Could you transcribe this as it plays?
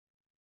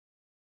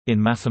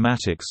In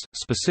mathematics,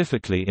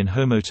 specifically in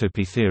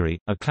homotopy theory,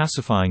 a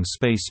classifying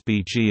space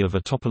Bg of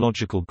a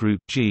topological group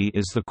G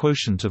is the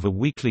quotient of a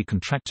weakly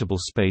contractible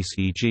space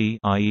e.g.,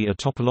 i.e. a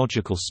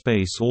topological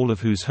space all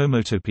of whose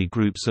homotopy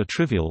groups are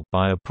trivial.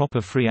 By a proper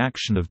free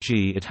action of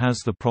G, it has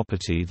the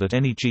property that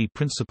any G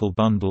principal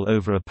bundle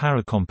over a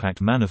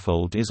paracompact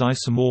manifold is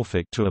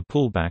isomorphic to a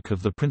pullback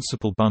of the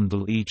principal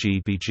bundle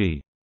e.g.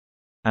 Bg.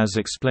 As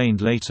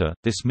explained later,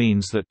 this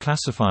means that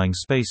classifying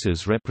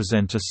spaces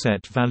represent a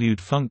set-valued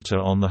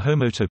functor on the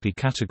homotopy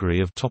category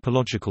of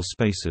topological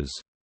spaces.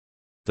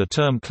 The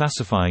term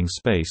classifying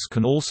space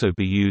can also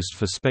be used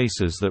for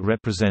spaces that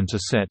represent a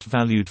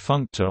set-valued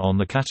functor on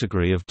the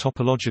category of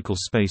topological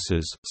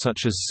spaces,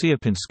 such as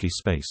Sierpinski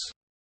space.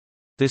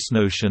 This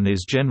notion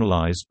is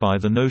generalized by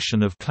the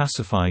notion of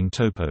classifying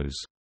topos.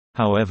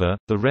 However,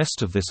 the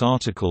rest of this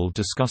article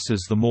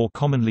discusses the more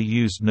commonly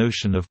used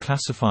notion of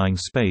classifying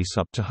space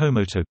up to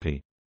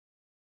homotopy.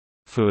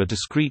 For a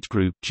discrete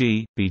group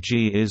G,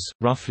 Bg is,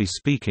 roughly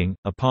speaking,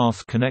 a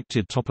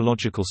path-connected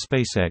topological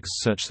space X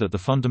such that the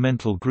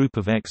fundamental group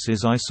of X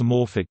is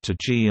isomorphic to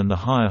G and the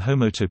higher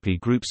homotopy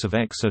groups of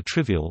X are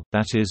trivial,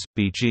 that is,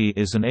 Bg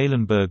is an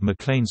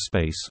Eilenberg-MacLane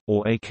space,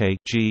 or AK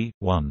G,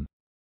 1.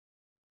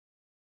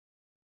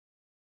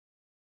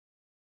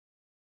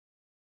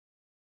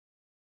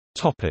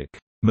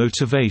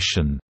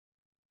 Motivation.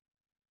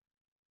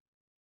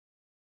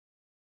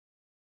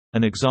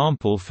 An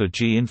example for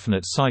G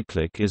infinite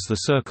cyclic is the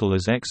circle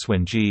as X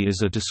when G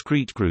is a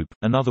discrete group.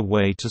 Another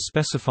way to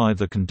specify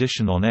the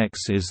condition on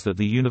X is that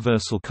the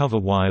universal cover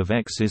Y of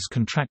X is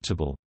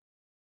contractible.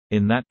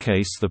 In that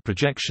case, the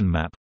projection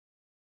map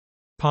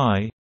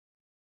pi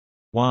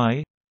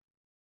y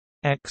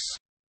X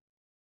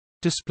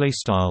display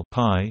style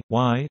pi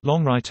y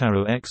long right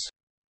arrow X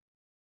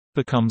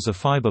becomes a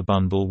fiber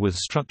bundle with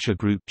structure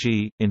group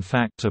G, in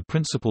fact a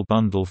principal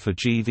bundle for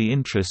G. The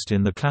interest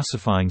in the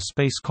classifying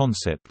space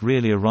concept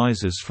really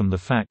arises from the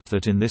fact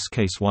that in this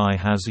case Y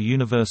has a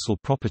universal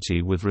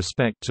property with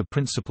respect to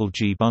principal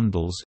G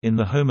bundles, in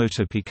the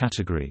homotopy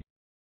category.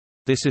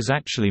 This is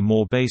actually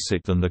more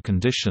basic than the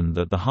condition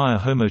that the higher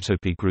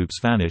homotopy groups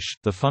vanish.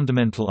 The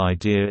fundamental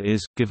idea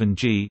is, given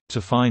G,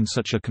 to find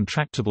such a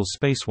contractible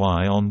space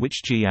Y on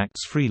which G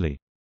acts freely.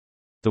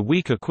 The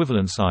weak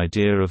equivalence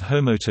idea of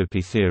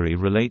homotopy theory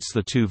relates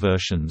the two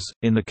versions.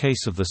 In the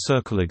case of the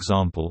circle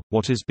example,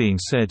 what is being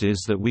said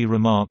is that we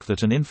remark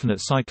that an infinite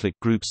cyclic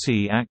group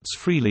C acts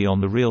freely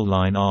on the real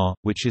line R,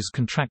 which is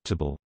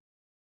contractible.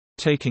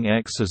 Taking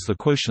X as the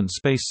quotient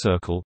space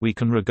circle, we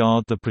can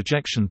regard the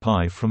projection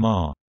pi from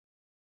R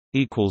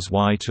equals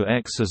Y to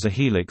X as a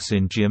helix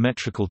in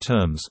geometrical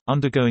terms,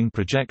 undergoing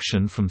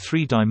projection from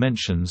 3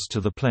 dimensions to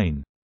the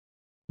plane.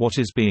 What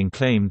is being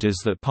claimed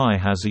is that pi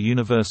has a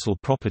universal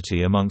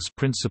property amongst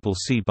principal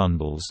C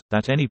bundles,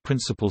 that any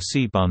principal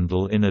C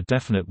bundle in a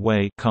definite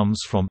way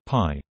comes from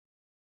pi.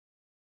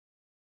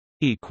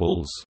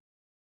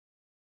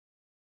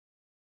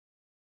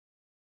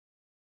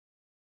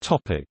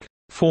 Topic: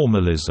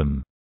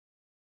 Formalism.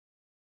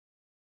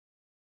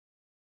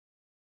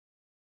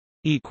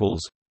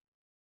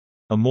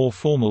 A more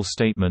formal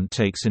statement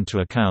takes into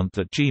account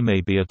that G may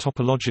be a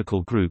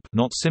topological group,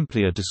 not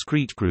simply a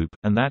discrete group,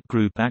 and that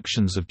group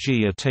actions of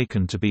G are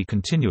taken to be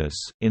continuous.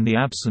 In the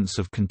absence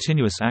of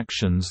continuous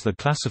actions, the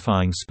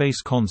classifying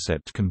space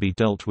concept can be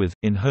dealt with,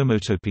 in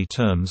homotopy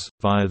terms,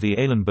 via the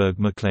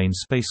Eilenberg-MacLane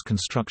space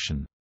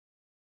construction.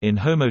 In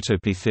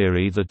homotopy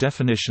theory, the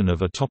definition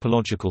of a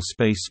topological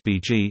space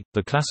Bg,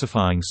 the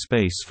classifying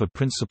space for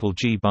principal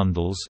G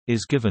bundles,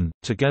 is given,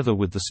 together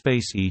with the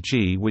space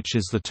Eg, which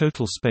is the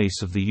total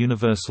space of the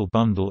universal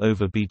bundle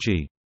over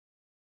Bg.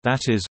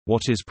 That is,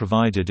 what is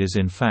provided is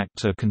in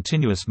fact a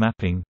continuous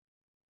mapping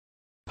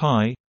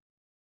pi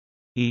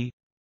E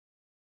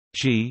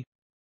G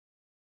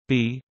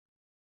B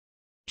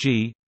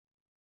G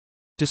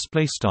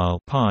display style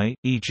pi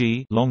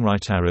E.g. long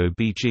right arrow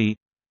Bg.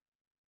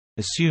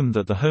 Assume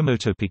that the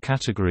homotopy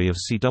category of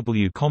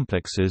CW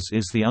complexes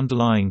is the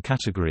underlying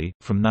category,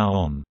 from now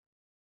on.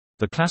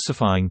 The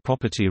classifying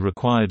property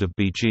required of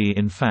Bg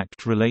in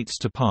fact relates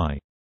to pi.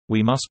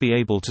 We must be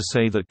able to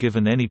say that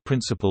given any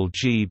principal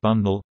G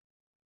bundle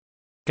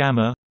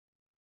gamma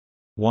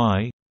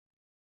y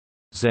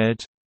z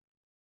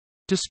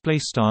display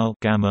style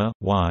gamma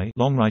y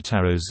long right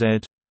arrow z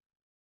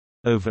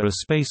over a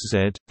space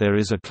Z, there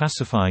is a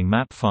classifying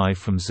map phi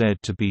from Z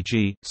to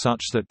Bg,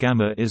 such that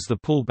gamma is the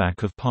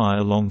pullback of pi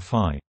along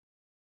phi.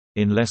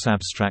 In less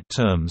abstract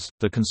terms,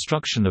 the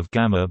construction of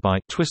gamma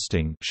by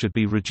twisting should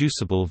be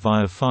reducible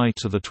via phi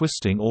to the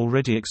twisting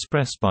already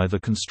expressed by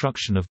the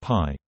construction of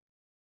pi.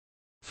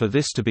 For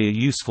this to be a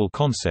useful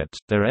concept,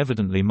 there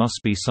evidently must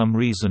be some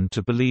reason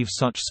to believe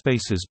such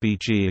spaces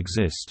Bg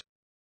exist.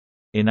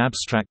 In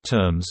abstract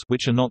terms,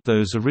 which are not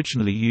those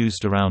originally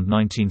used around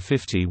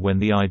 1950 when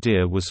the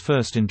idea was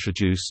first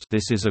introduced,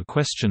 this is a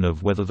question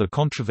of whether the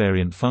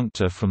contravariant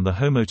functor from the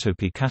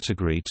homotopy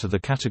category to the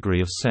category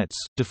of sets,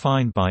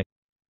 defined by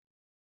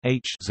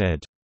H Z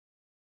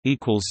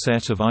equals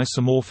set of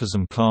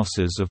isomorphism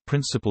classes of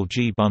principal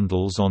G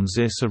bundles on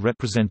ZIS a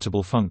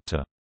representable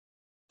functor.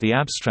 The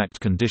abstract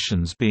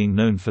conditions being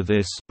known for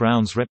this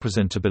Brown's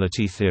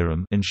representability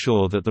theorem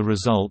ensure that the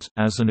result,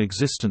 as an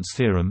existence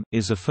theorem,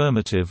 is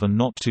affirmative and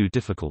not too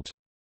difficult.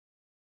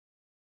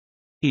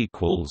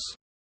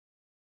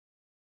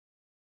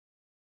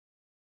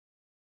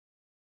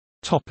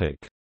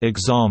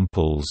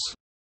 Examples.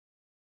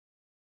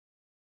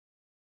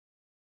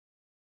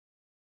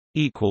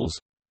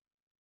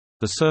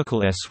 The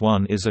circle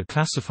S1 is a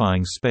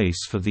classifying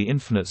space for the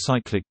infinite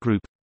cyclic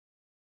group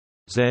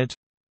Z.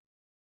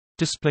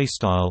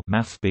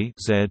 _mathb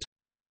Z.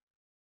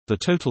 The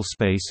total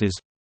space is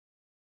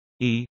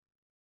E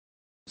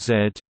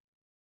Z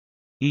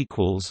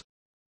equals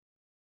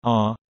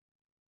R.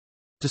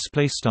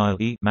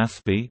 _E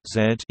mathb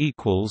Z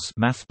equals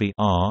mathb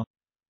R.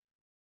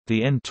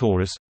 The N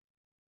torus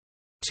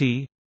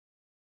T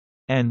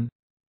N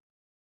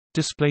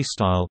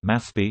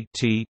 _mathb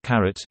T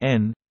caret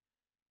N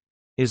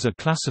is a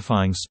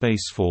classifying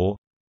space for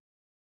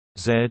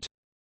Z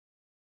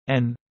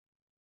N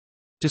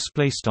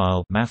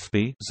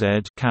 _mathb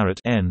Z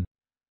caret N.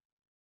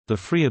 The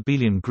free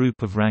abelian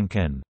group of rank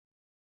n.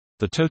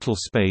 The total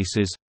space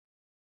is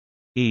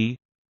E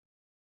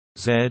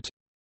Z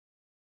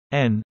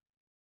N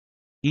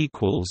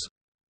equals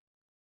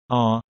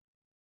R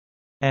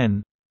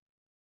N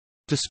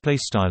E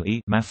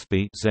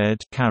mathb Z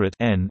caret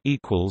N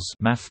equals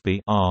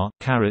mathb R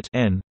caret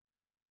N.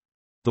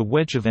 The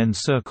wedge of n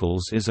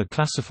circles is a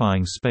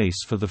classifying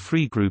space for the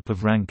free group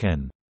of rank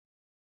n.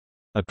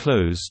 A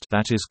closed,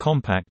 that is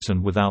compact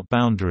and without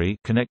boundary,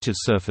 connected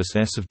surface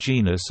S of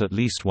genus at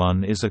least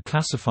 1 is a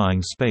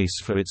classifying space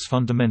for its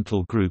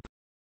fundamental group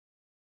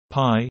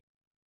pi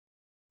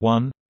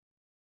 1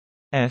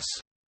 S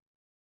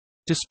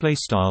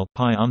 _pi_1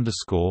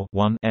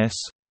 S.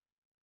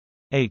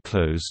 A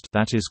closed,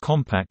 that is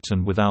compact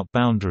and without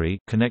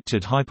boundary,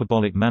 connected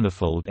hyperbolic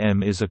manifold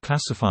M is a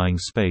classifying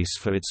space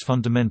for its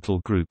fundamental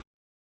group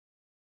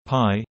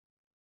pi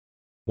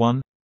 1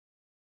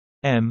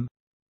 M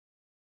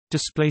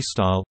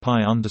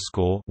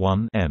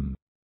 _pi_1 M.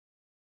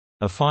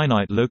 A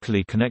finite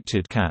locally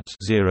connected cat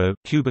 0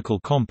 cubical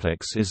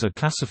complex is a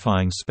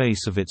classifying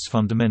space of its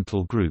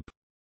fundamental group.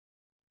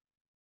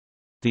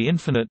 The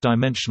infinite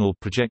dimensional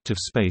projective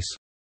space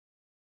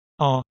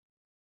R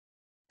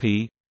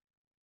P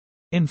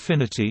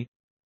infinity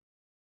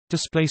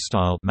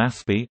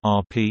 _mathb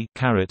RP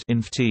caret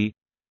inf T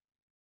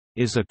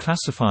is a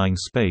classifying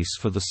space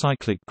for the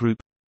cyclic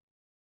group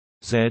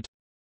Z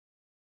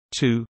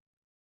 2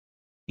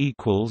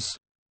 equals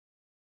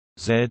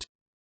Z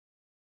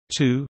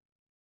 2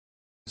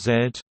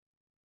 Z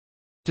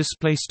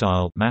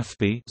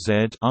mathb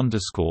Z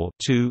underscore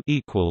 2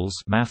 equals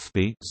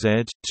mathb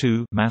Z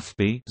 2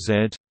 mathb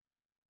Z.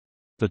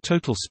 The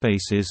total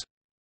space is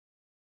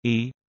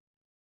E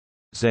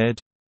Z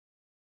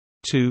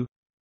 2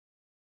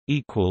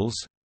 equals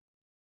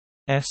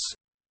S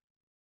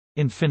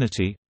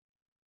infinity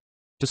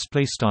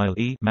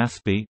E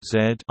mathb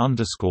Z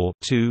underscore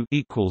 2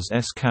 equals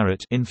S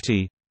caret inf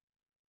T.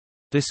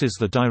 This is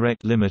the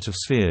direct limit of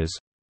spheres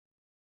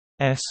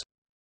S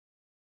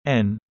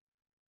n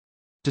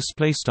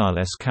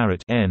S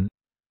caret n.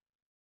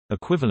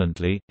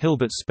 Equivalently,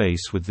 Hilbert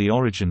space with the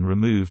origin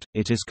removed,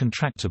 it is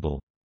contractible.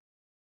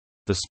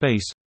 The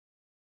space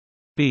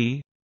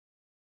B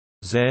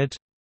Z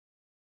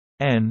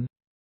n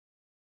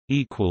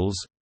equals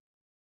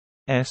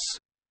S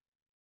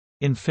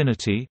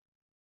infinity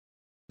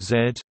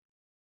Z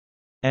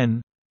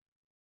n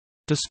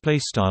B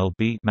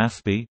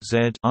mathb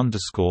Z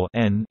underscore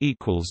n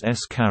equals S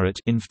caret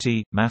inf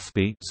T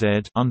mathb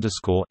Z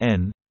underscore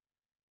n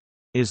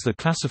is the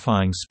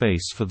classifying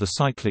space for the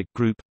cyclic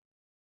group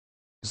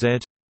Z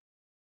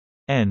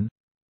n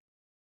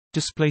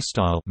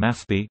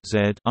mathb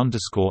Z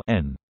underscore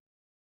n.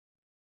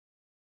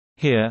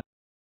 Here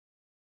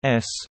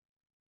S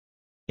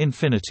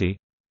infinity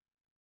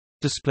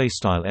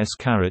S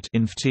caret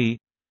inf T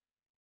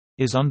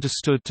is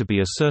understood to be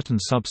a certain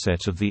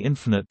subset of the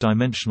infinite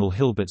dimensional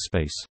Hilbert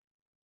space.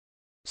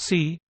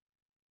 C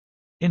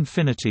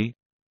infinity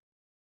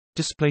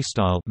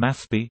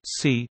mathb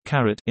C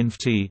caret inf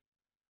T.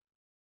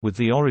 With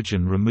the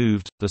origin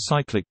removed, the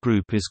cyclic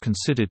group is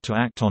considered to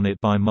act on it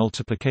by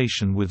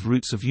multiplication with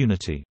roots of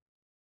unity.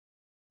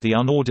 The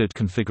unordered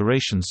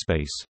configuration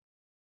space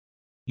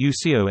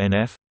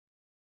UCONF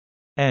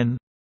n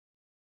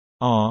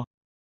R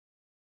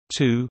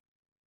 2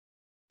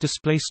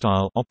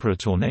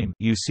 operator name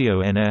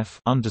UCONF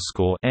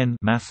underscore n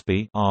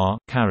mathb R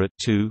caret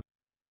 2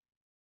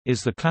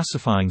 is the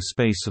classifying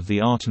space of the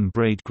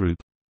Artin-Braid group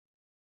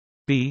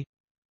B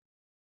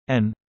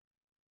n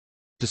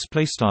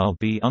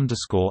B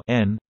underscore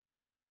n,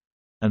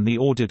 and the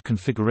ordered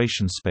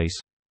configuration space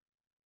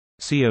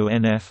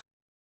CONF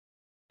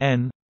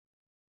n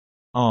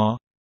R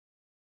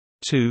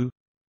 2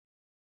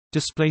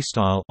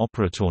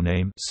 operator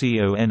name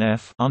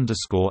CONF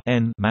underscore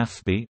n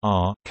mathb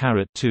R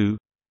caret 2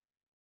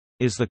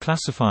 is the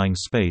classifying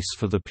space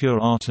for the pure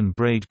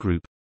Artin-Braid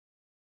group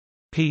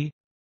P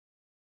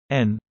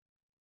n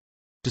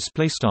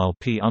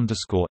P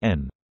underscore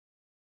n.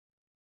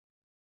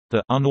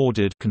 The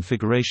unordered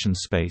configuration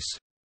space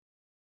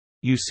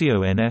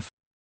UCONF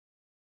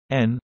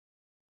n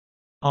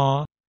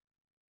r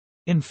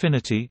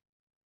infinity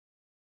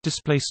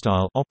display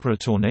style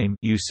operator name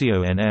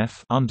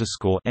UCONF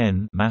underscore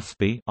n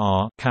mathb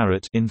r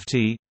caret inf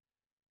t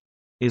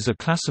is a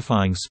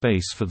classifying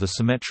space for the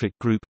symmetric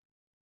group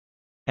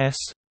S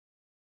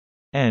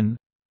n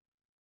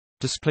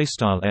display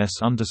style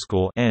S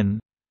underscore n,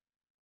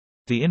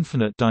 the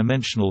infinite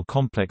dimensional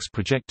complex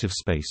projective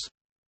space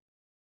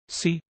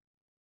C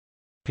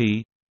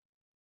p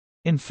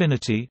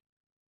infinity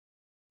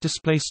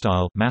display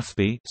style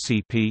mathb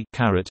cp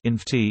caret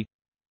inf t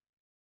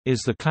is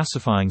the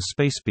classifying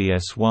space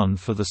BS1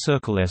 for the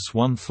circle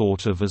S1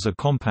 thought of as a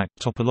compact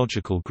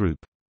topological group.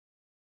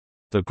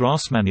 The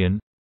Grassmannian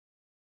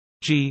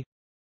G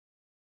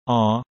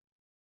R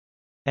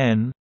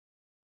n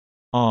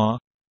r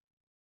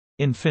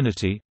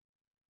infinity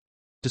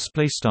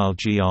display style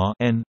gr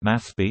n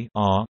mathb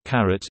r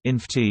caret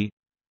inf t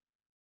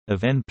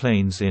of n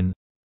planes in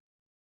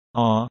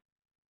R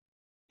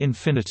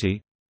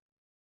infinity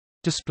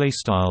display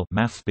style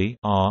mathb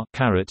r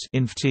caret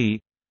inf t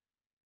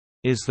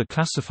is the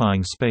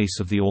classifying space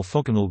of the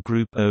orthogonal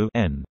group O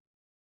n.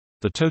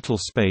 The total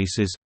space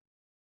is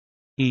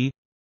E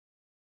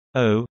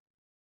O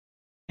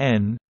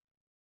n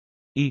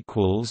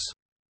equals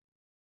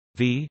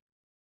V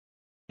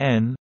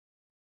n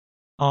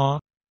r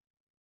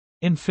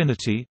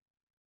infinity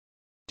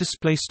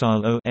display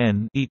style O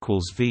n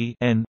equals V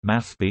n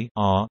mathb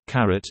r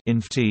caret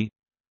inf t.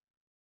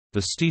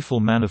 The Stiefel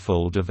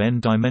manifold of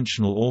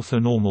n-dimensional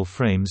orthonormal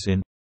frames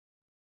in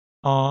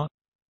R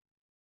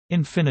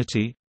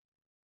infinity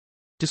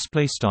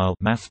display style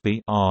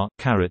mathb r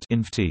caret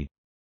inf t.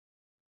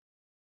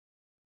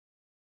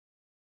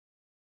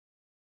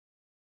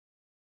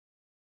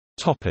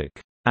 Topic: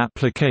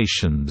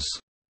 Applications.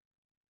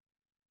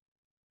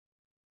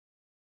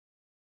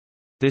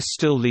 This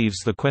still leaves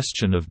the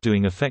question of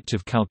doing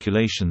effective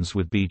calculations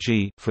with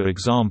BG. For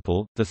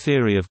example, the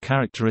theory of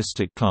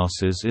characteristic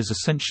classes is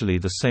essentially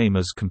the same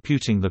as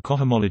computing the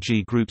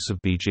cohomology groups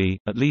of BG,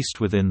 at least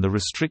within the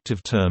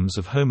restrictive terms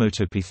of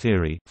homotopy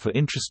theory, for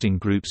interesting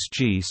groups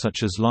G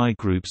such as Lie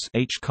groups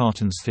H.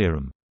 Cartan's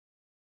theorem.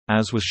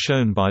 As was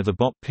shown by the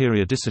Bott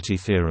periodicity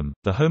theorem,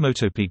 the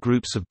homotopy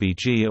groups of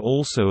BG are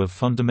also of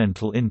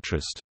fundamental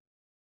interest.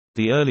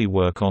 The early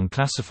work on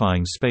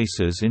classifying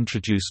spaces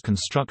introduced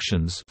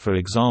constructions, for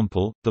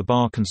example, the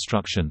bar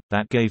construction,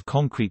 that gave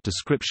concrete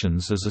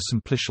descriptions as a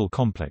simplicial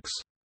complex.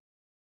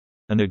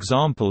 An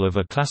example of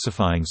a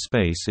classifying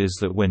space is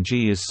that when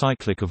G is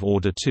cyclic of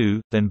order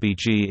 2, then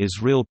BG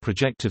is real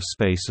projective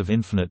space of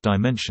infinite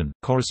dimension,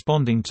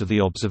 corresponding to the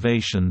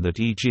observation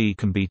that EG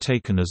can be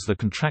taken as the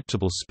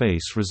contractible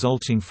space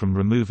resulting from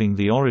removing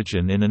the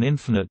origin in an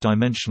infinite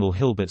dimensional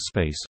Hilbert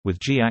space, with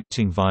G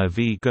acting via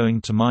V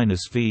going to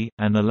 -V,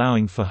 and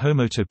allowing for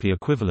homotopy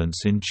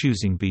equivalence in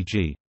choosing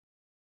BG.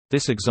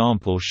 This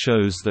example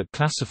shows that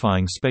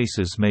classifying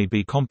spaces may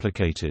be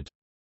complicated.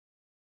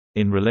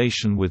 In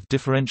relation with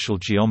differential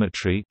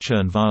geometry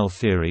Chern-Weil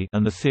theory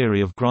and the theory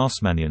of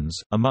Grassmannians,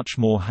 a much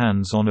more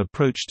hands-on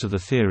approach to the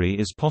theory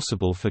is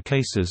possible for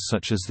cases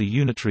such as the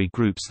unitary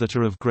groups that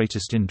are of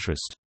greatest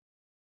interest.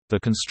 The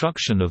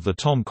construction of the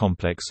Thom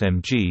complex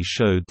Mg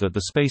showed that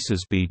the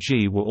spaces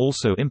Bg were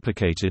also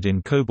implicated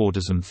in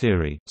cobordism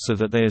theory, so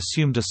that they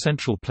assumed a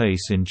central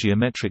place in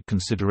geometric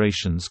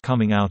considerations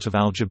coming out of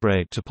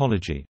algebraic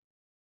topology.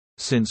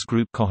 Since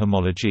group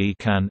cohomology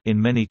can,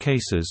 in many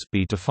cases,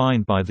 be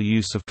defined by the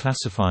use of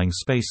classifying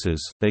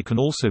spaces, they can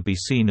also be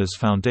seen as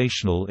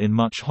foundational in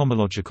much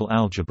homological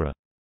algebra.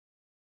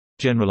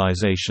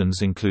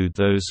 Generalizations include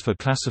those for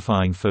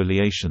classifying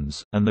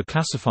foliations, and the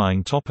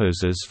classifying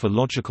toposes for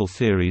logical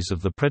theories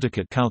of the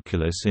predicate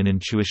calculus in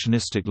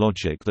intuitionistic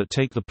logic that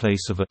take the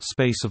place of a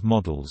space of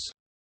models.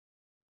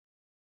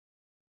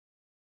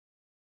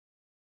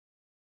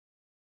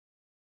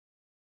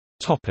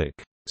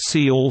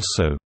 See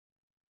also: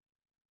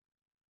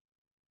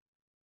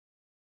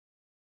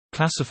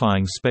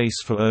 classifying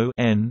space for O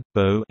n,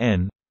 Bo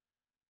n,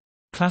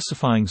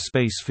 classifying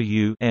space for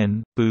U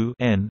n, Bu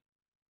n,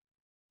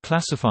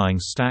 classifying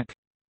stack,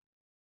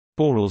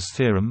 Borel's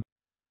theorem,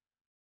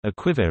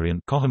 equivariant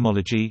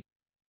cohomology.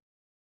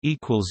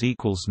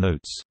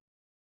 Notes